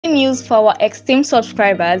news for our esteemed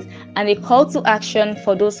subscribers and a call to action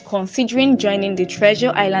for those considering joining the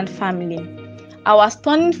Treasure Island family. Our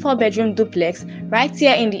stunning 4-bedroom duplex right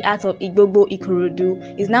here in the heart of Igbogbo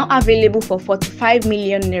Ikorodu is now available for 45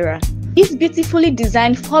 million naira. This beautifully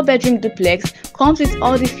designed 4-bedroom duplex comes with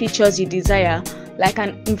all the features you desire, like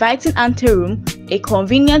an inviting anteroom, a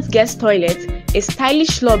convenient guest toilet, a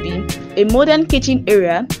stylish lobby, a modern kitchen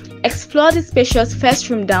area. Explore the spacious first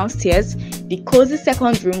room downstairs, the cozy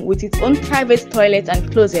second room with its own private toilet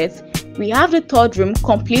and closet. We have the third room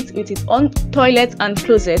complete with its own toilet and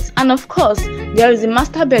closet, and of course, there is a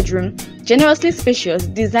master bedroom, generously spacious,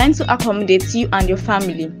 designed to accommodate you and your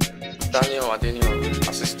family. Daniel,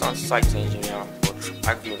 Assistant Site Engineer for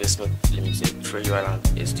Agri Investment Limited, Treasure Island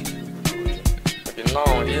Estate. Okay,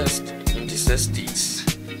 now, yes, in this estate,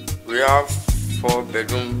 we have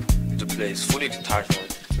 4-bedroom duplex, fully detached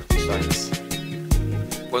to precise.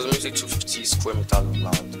 Approximately 250 square meters of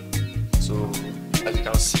land. So, as you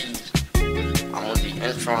can see, I'm on the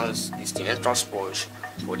entrance, it's the entrance porch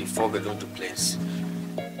for the 4-bedroom duplex.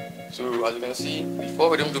 So, as you can see, the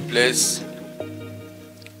 4-bedroom duplex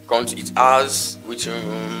it has waiting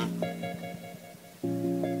room,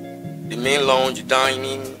 the main lounge,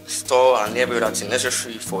 dining, store, and every other thing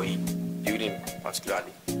necessary for a building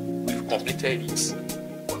particularly. We've completed it,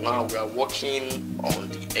 but now we are working on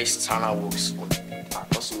the external works for it.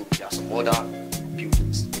 And also there are some other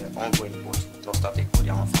buildings that are ongoing, but we've not started for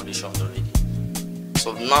their foundations already.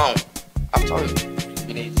 So now, after we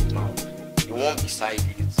finish it now, the one beside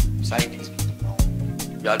this building now,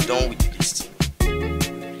 we are done with the listing.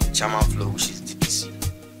 Chairman floor, which is DPC.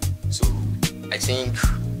 So I think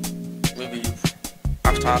maybe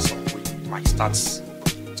after some week it might start,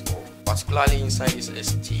 particularly inside this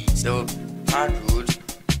estate. The third road,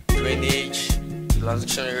 drainage,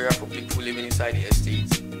 relaxation area for people living inside the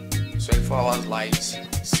estate, 24 hours lights,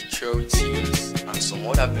 securities, and some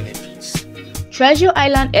other benefits. Treasure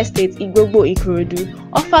Island Estate Igbogbo Ikorodu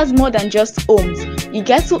offers more than just homes. You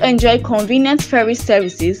get to enjoy convenient ferry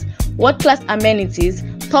services, world-class amenities,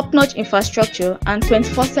 top-notch infrastructure, and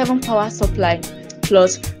 24/7 power supply.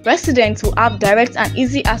 Plus, residents will have direct and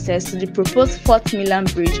easy access to the proposed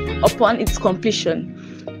Mainland Bridge upon its completion.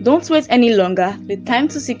 Don't wait any longer. The time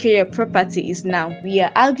to secure your property is now. We are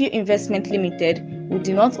Ikorodu Investment Limited. We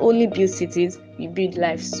do not only build cities, we build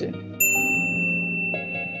lives too.